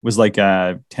was like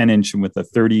a 10-inch with a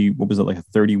 30. What was it, like a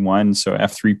 31? So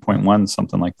f3.1,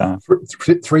 something like that.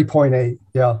 3.8.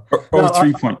 Yeah. Or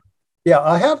 3 point. Yeah,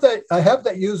 I have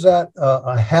that. Use that.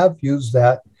 I have used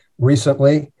that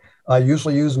recently. I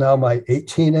usually use now my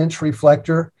 18-inch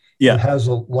reflector. Yeah. It has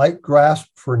a light grasp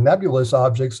for nebulous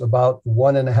objects about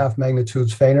 1.5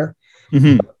 magnitudes fainter.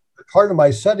 Mm-hmm. Part of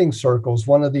my setting circles,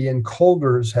 one of the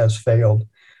encoders has failed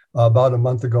about a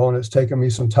month ago, and it's taken me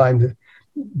some time to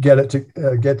get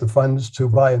the funds to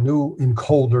buy a new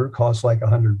encoder. It costs like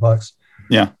 $100.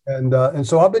 Yeah. And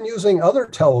so I've been using other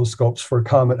telescopes for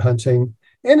comet hunting,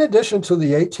 in addition to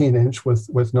the 18-inch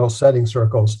with no setting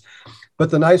circles.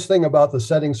 But the nice thing about the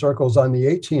setting circles on the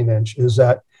 18-inch is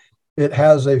that it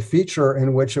has a feature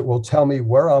in which it will tell me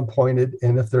where I'm pointed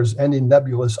and if there's any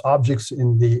nebulous objects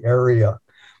in the area.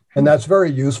 And that's very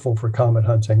useful for comet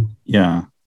hunting. Yeah.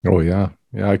 Oh, yeah.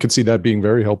 Yeah, I could see that being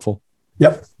very helpful.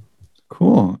 Yep.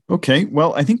 Cool. Okay.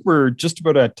 Well, I think we're just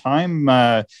about at time.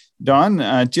 Don,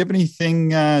 do you have anything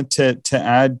to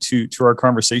add to our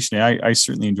conversation? I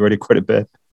certainly enjoyed it quite a bit.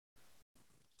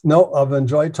 No, I've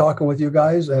enjoyed talking with you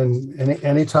guys, and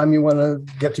anytime you want to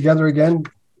get together again,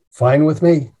 fine with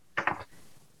me.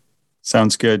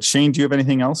 Sounds good. Shane, do you have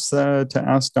anything else to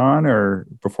ask Don or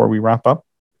before we wrap up?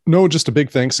 No, just a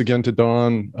big thanks again to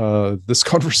Don. This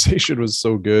conversation was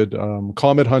so good.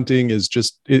 Comet hunting is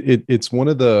just, it's one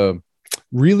of the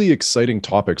really exciting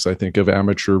topics, I think, of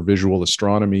amateur visual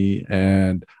astronomy.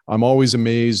 And I'm always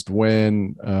amazed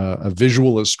when a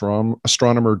visual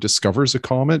astronomer discovers a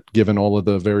comet, given all of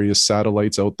the various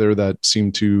satellites out there that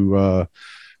seem to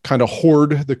kind of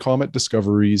hoard the comet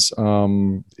discoveries.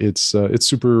 It's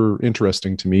super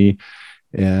interesting to me.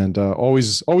 And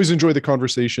always enjoy the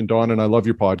conversation, Don, and I love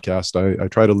your podcast. I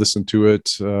try to listen to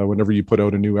it whenever you put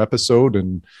out a new episode,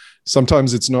 and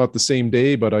sometimes it's not the same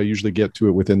day, but I usually get to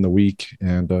it within the week,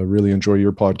 and really enjoy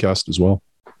your podcast as well.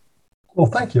 Well,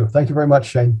 thank you. Thank you very much,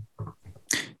 Shane.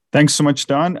 Thanks so much,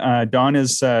 Don. Don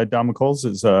Machholz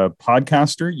is a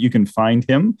podcaster. You can find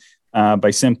him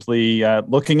by simply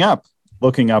looking up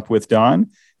with Don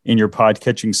in your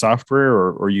podcatching software,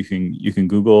 or you can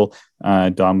Google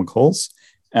Don Machholz.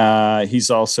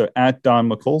 He's also at Don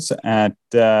Machholz at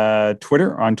on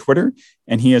Twitter,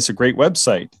 and he has a great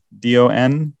website,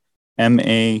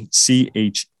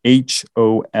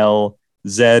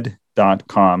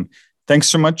 DonMachholz.com. Thanks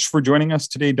so much for joining us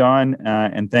today, Don,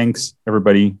 and thanks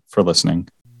everybody for listening.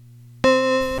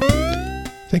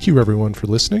 Thank you everyone for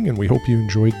listening, and we hope you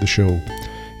enjoyed the show.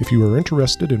 If you are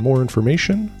interested in more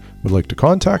information, would like to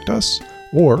contact us,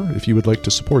 or if you would like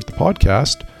to support the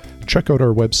podcast, check out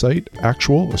our website,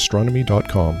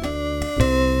 actualastronomy.com.